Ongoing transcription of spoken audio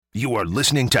You are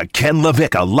listening to Ken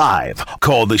LaVicka Live.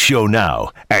 Call the show now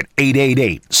at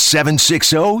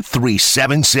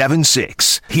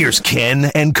 888-760-3776. Here's Ken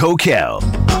and Kokell.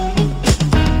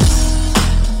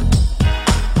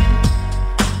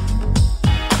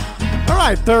 All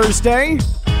right, Thursday.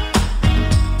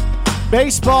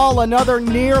 Baseball, another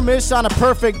near miss on a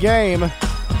perfect game.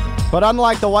 But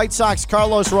unlike the White Sox,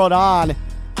 Carlos Rodon,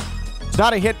 it's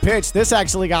not a hit pitch. This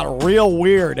actually got real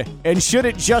weird. And should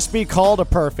it just be called a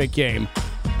perfect game?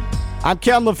 I'm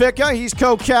Ken LaVicka. He's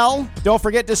Kokell. Don't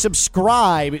forget to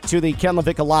subscribe to the Ken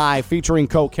LaVicka Live featuring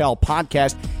Kokell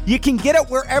podcast. You can get it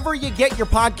wherever you get your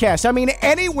podcast. I mean,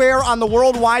 anywhere on the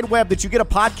World Wide Web that you get a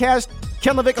podcast,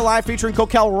 Ken LaVicka Live featuring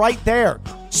Kokell right there.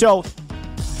 So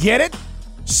get it,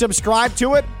 subscribe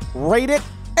to it, rate it.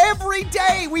 Every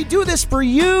day we do this for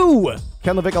you.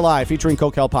 Ken LaVicka Live featuring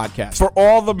Kokell podcast. For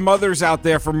all the mothers out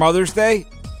there for Mother's Day,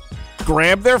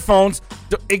 grab their phones,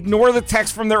 ignore the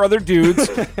text from their other dudes,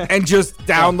 and just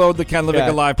download the Ken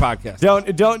LaVicka Live podcast.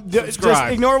 Don't just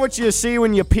ignore what you see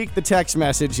when you peek the text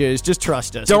messages. Just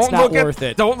trust us. Don't it's not worth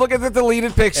it. Don't look at the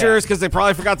deleted pictures because they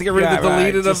probably forgot to get rid of the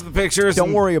deleted of the pictures.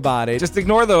 Don't worry about it. Just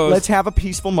ignore those. Let's have a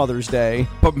peaceful Mother's Day.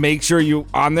 But make sure you,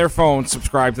 on their phone,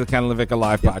 subscribe to the Ken LaVicka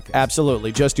Live podcast.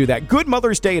 Absolutely. Just do that. Good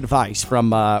Mother's Day advice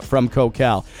from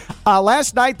Kokell.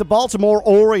 Last night, the Baltimore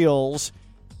Orioles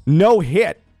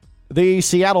no-hit the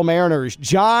Seattle Mariners.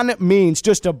 John Means,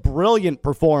 just a brilliant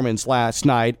performance last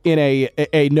night in a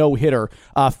no-hitter.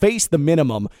 Faced the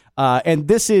minimum. And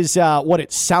this is what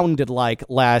it sounded like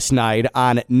last night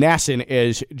on NASN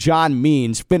as John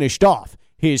Means finished off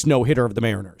his no-hitter of the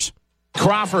Mariners.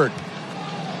 Crawford.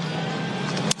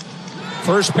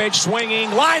 First pitch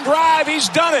swinging. Line drive. He's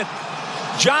done it.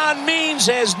 John Means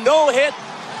has no-hit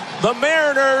the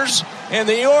Mariners, and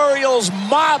the Orioles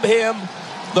mob him.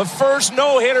 The first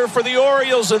no-hitter for the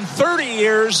Orioles in 30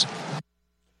 years.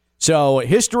 So,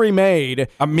 history made.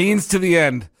 A means to the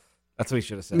end. That's what he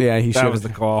should have said. Yeah, he should. That was the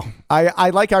call.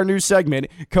 I like our new segment.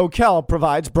 Kokell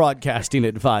provides broadcasting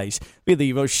advice. Be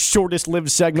the most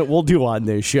shortest-lived segment we'll do on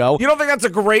this show. You don't think that's a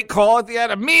great call at the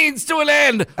end? A means to an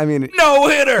end. I mean,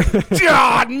 no-hitter.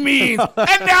 John Means.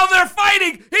 And now they're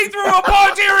fighting. He threw a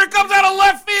punch. Here it comes out of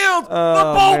left field. The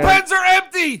bullpens are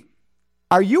empty.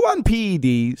 Are you on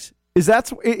PEDs? Is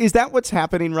that what's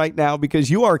happening right now?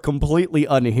 Because you are completely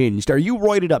unhinged. Are you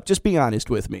roided up? Just be honest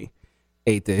with me.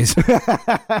 8 days.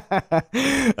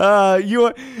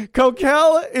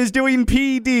 Kokell is doing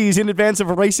PEDs in advance of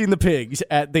racing the pigs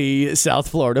at the South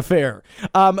Florida Fair.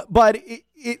 But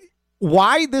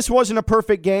why this wasn't a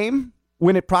perfect game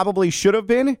when it probably should have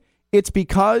been? It's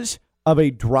because of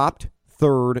a dropped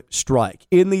third strike.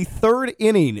 In the third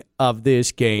inning of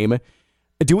this game,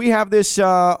 do we have this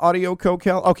audio,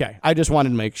 Kokell? Okay, I just wanted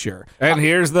to make sure. And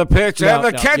here's the pitch, and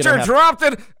the catcher dropped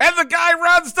it, and the guy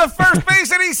runs to first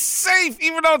base, and he's safe.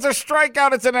 Even though it's a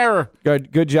strikeout, it's an error.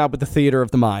 Good job with the theater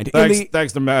of the mind.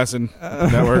 Thanks to Masson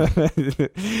Network.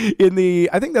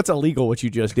 I think that's illegal what you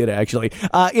just did, actually.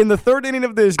 In the third inning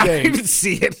of this game, I didn't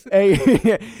see it.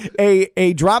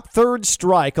 A dropped third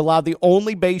strike allowed the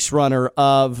only base runner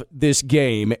of this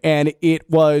game, and it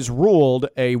was ruled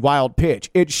a wild pitch.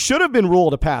 It should have been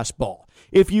ruled a pass ball.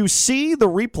 If you see the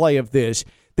replay of this,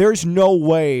 there's no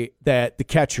way that the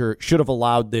catcher should have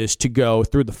allowed this to go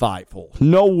through the 5-hole.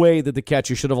 No way that the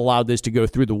catcher should have allowed this to go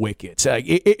through the wickets.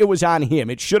 It was on him.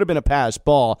 It should have been a pass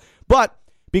ball. But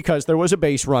because there was a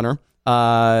base runner,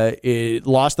 it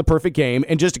lost the perfect game,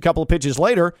 and just a couple of pitches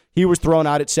later, he was thrown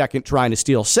out at second trying to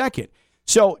steal second.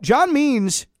 So John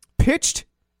Means faced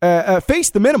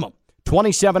the minimum,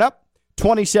 27 up,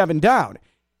 27 down.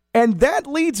 And that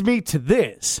leads me to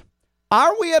this.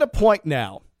 Are we at a point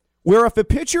now where if a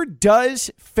pitcher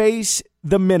does face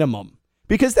the minimum,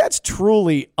 because that's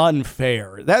truly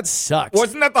unfair, that sucks.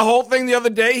 Wasn't that the whole thing the other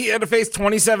day? He had to face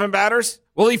 27 batters?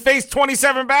 Well, he faced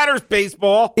 27 batters,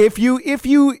 baseball. If you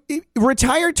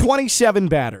retire 27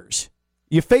 batters,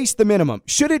 you face the minimum.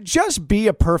 Should it just be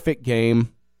a perfect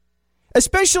game?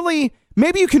 Especially,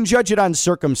 maybe you can judge it on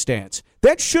circumstance.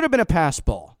 That should have been a pass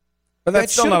ball. But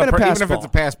that's still not even if it's a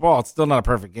pass ball, it's still not a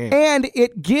perfect game. And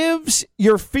it gives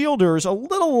your fielders a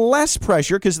little less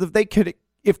pressure because if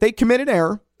they commit an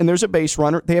error and there's a base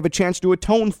runner, they have a chance to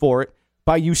atone for it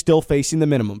by you still facing the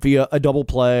minimum via a double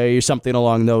play or something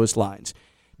along those lines.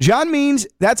 John Means,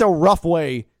 that's a rough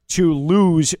way to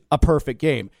lose a perfect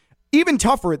game. Even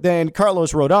tougher than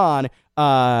Carlos Rodon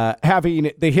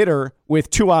having the hitter with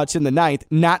 2 outs in the ninth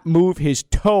not move his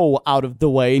toe out of the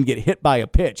way and get hit by a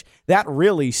pitch. That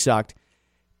really sucked.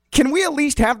 Can we at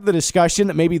least have the discussion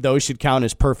that maybe those should count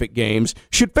as perfect games?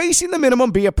 Should facing the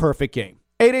minimum be a perfect game?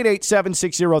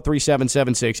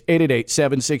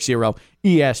 888-760-3776,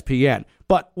 888-760-ESPN.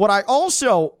 But what I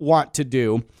also want to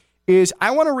do is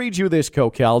I want to read you this,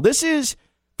 Kokell. This is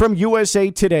from USA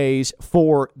Today's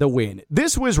For the Win.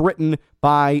 This was written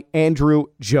by Andrew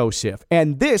Joseph,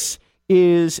 and this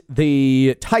is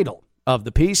the title of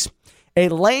the piece. A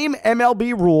lame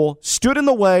MLB rule stood in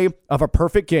the way of a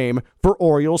perfect game for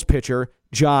Orioles pitcher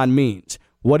John Means.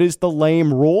 What is the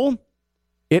lame rule?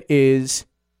 It is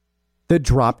the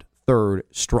dropped third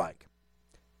strike.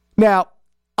 Now,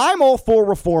 I'm all for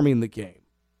reforming the game,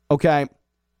 okay?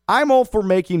 I'm all for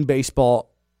making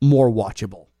baseball more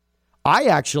watchable. I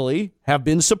actually have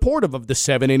been supportive of the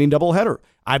 7-inning doubleheader.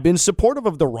 I've been supportive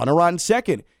of the runner on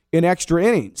second in extra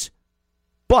innings.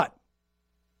 But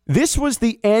this was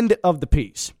the end of the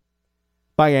piece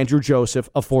by Andrew Joseph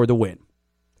of For the Win.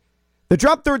 The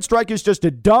drop third strike is just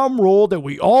a dumb rule that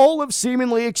we all have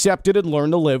seemingly accepted and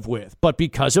learned to live with. But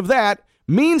because of that,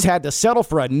 Means had to settle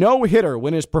for a no-hitter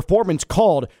when his performance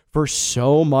called for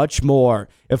so much more.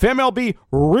 If MLB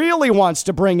really wants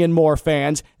to bring in more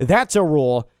fans, that's a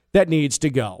rule that needs to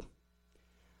go.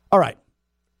 All right.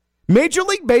 Major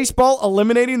League Baseball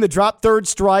eliminating the drop third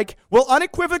strike will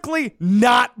unequivocally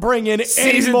not bring in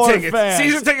any more fans.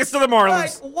 Season tickets to the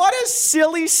Marlins. Like, what a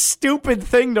silly, stupid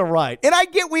thing to write. And I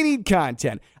get we need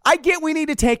content. I get we need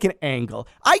to take an angle.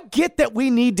 I get that we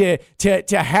need to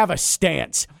have a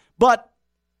stance. But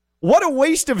what a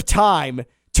waste of time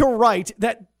to write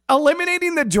that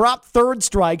eliminating the drop third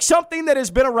strike, something that has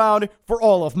been around for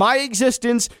all of my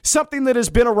existence, something that has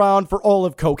been around for all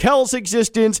of Kokell's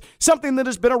existence, something that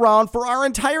has been around for our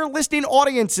entire listening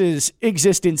audience's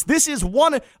existence. This is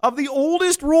one of the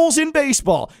oldest rules in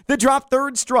baseball, the drop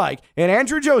third strike. And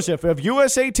Andrew Joseph of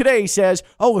USA Today says,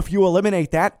 oh, if you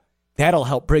eliminate that, that'll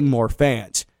help bring more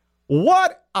fans.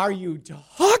 What are you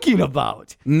talking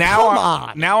about? Come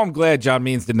on. Now I'm glad John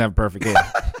Means didn't have a perfect game.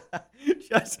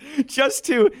 Just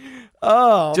because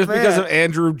of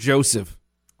Andrew Joseph.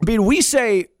 I mean, we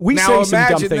say some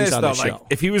dumb things on the show. Like,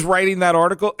 if he was writing that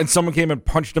article and someone came and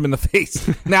punched him in the face,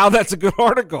 now that's a good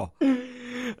article.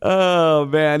 Oh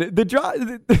man,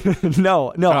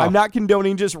 no, I'm not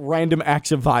condoning just random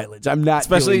acts of violence. I'm not,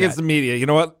 especially against the media. You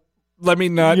know what? Let me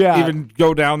not even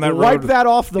go down that road. Wipe that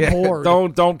off the board.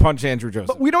 Don't punch Andrew Joseph.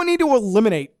 But we don't need to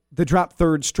eliminate the drop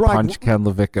third strike. Punch Ken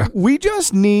LaVicka. We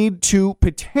just need to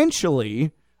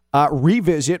potentially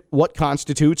revisit what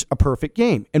constitutes a perfect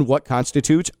game and what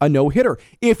constitutes a no-hitter.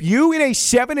 If you, in a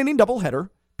 7-inning doubleheader,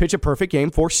 pitch a perfect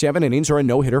game for 7 innings or a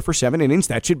no-hitter for 7 innings,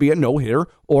 that should be a no-hitter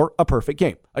or a perfect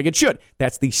game. Like it should.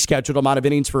 That's the scheduled amount of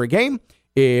innings for a game.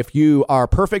 If you are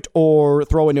perfect or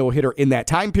throw a no-hitter in that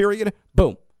time period,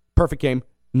 boom, perfect game,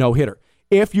 no-hitter.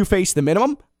 If you face the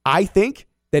minimum, I think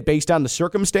that based on the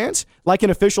circumstance, like an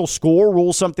official score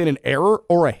rules something an error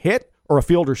or a hit or a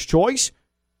fielder's choice,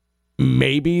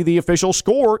 maybe the official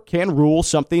score can rule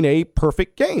something a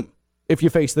perfect game if you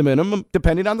face the minimum,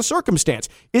 depending on the circumstance.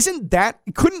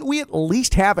 Couldn't we at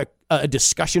least have a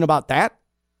discussion about that?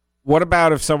 What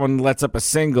about if someone lets up a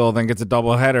single, then gets a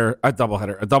double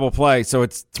play, so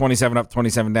it's 27 up,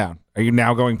 27 down? Are you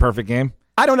now going perfect game?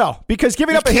 I don't know, because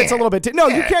giving up a hit's a little bit. You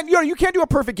can't. You can't do a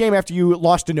perfect game after you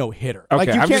lost a no-hitter. Okay, like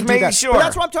you I'm can't just do making that. sure. But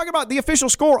that's what I'm talking about. The official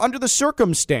score under the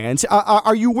circumstance.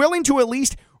 Are you willing to at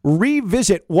least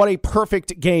revisit what a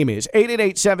perfect game is?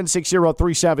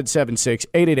 888-760-3776,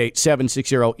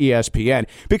 888-760-ESPN.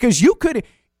 Because you could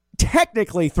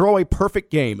technically throw a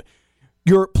perfect game.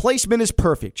 Your placement is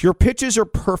perfect. Your pitches are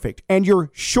perfect. And your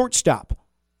shortstop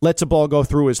lets a ball go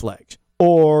through his legs.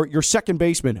 Or your second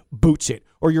baseman boots it.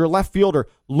 Or your left fielder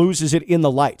loses it in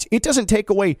the lights. It doesn't take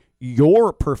away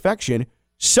your perfection.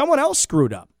 Someone else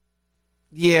screwed up.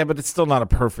 Yeah, but it's still not a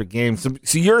perfect game.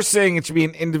 So you're saying it should be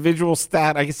an individual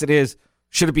stat? I guess it is.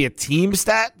 Should it be a team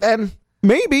stat then?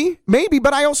 Maybe.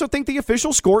 But I also think the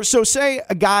official score. So say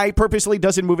a guy purposely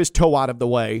doesn't move his toe out of the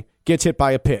way, gets hit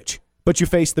by a pitch, but you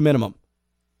face the minimum.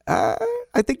 I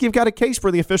think you've got a case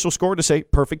for the official score to say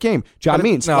perfect game. John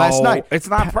Means, last night. It's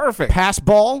not perfect. Pass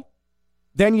ball,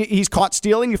 then he's caught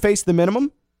stealing, you face the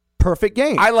minimum. Perfect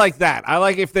game. I like that. I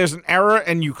like if there's an error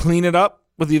and you clean it up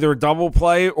with either a double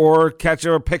play or catch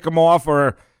or pick him off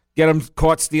or get him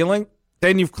caught stealing,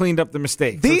 then you've cleaned up the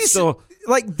mistake. These are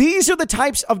the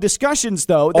types of discussions,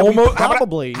 though, that almost, we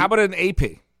probably... How about an AP?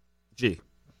 Gee.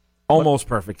 Almost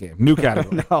perfect game. New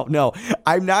category. No,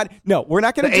 I'm not. No, we're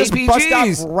not going to just APGs. bust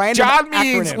out random John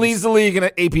Means acronyms. leads the league in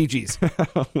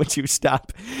APGs. Would you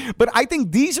stop? But I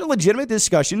think these are legitimate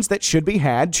discussions that should be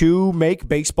had to make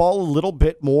baseball a little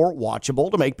bit more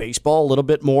watchable, to make baseball a little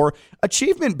bit more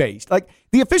achievement-based. Like,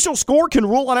 the official score can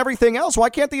rule on everything else. Why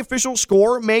can't the official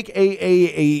score make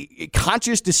a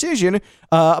conscious decision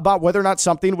about whether or not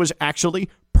something was actually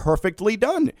perfectly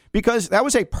done? Because that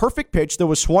was a perfect pitch that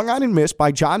was swung on and missed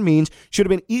by John Means, should have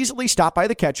been easily stopped by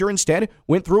the catcher, instead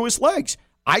went through his legs.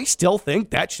 I still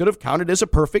think that should have counted as a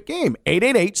perfect game.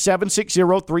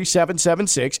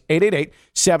 888-760-3776,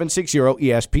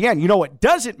 888-760-ESPN. You know what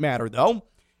doesn't matter, though,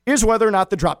 is whether or not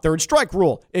the drop third strike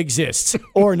rule exists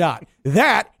or not.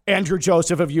 That, Andrew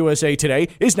Joseph of USA Today,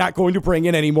 is not going to bring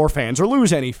in any more fans or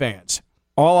lose any fans.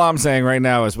 All I'm saying right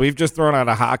now is we've just thrown out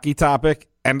a hockey topic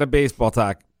and a baseball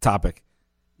topic.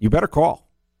 You better call.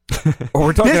 Or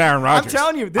we're talking Aaron Rodgers. I'm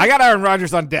telling you. I got Aaron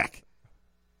Rodgers on deck.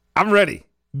 I'm ready.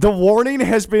 The warning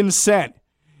has been sent.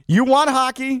 You want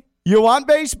hockey, you want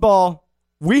baseball,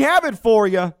 we have it for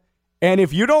you. And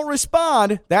if you don't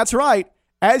respond, that's right,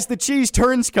 as the cheese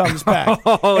turns comes back,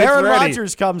 Aaron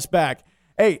Rodgers comes back.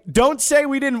 Hey, don't say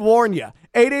we didn't warn you.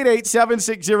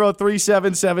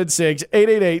 888-760-3776,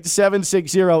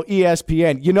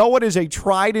 888-760-ESPN. You know what is a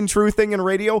tried and true thing in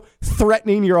radio?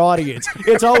 Threatening your audience.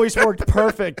 It's always worked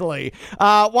perfectly.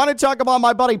 Want to talk about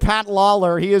my buddy Pat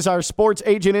Lawler. He is our sports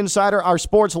agent insider, our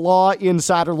sports law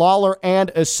insider. Lawler and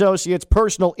Associates,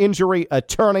 personal injury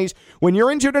attorneys. When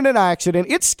you're injured in an accident,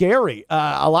 it's scary.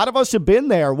 A lot of us have been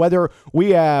there, whether we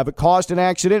have caused an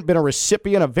accident, been a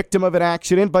recipient, a victim of an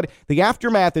accident, but the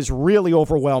aftermath is really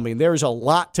overwhelming. There's a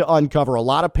lot to uncover, a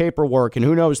lot of paperwork, and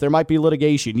who knows, there might be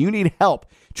litigation. You need help,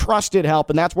 trusted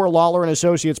help, and that's where Lawler and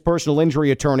Associates personal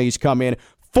injury attorneys come in.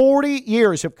 40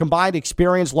 years of combined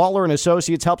experience. Lawler and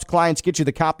Associates helps clients get you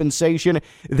the compensation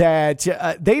that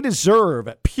they deserve,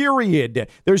 period.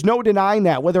 There's no denying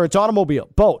that. Whether it's automobile,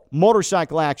 boat,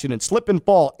 motorcycle accident, slip and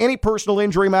fall, any personal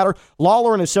injury matter,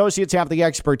 Lawler and Associates have the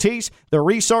expertise, the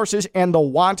resources, and the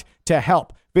want to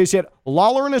help. Visit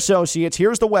Lawler & Associates.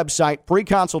 Here's the website, free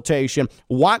consultation,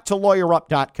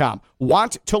 wanttolawyerup.com.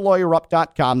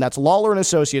 Wanttolawyerup.com. That's Lawler &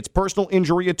 Associates, personal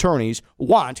injury attorneys,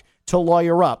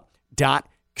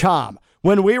 wanttolawyerup.com.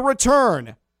 When we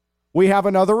return, we have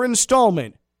another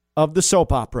installment of the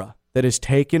soap opera that has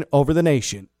taken over the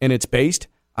nation, and it's based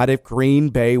out of Green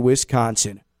Bay,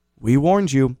 Wisconsin. We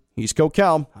warned you. He's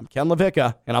Kokell. I'm Ken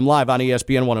LaVicka, and I'm live on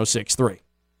ESPN 106.3.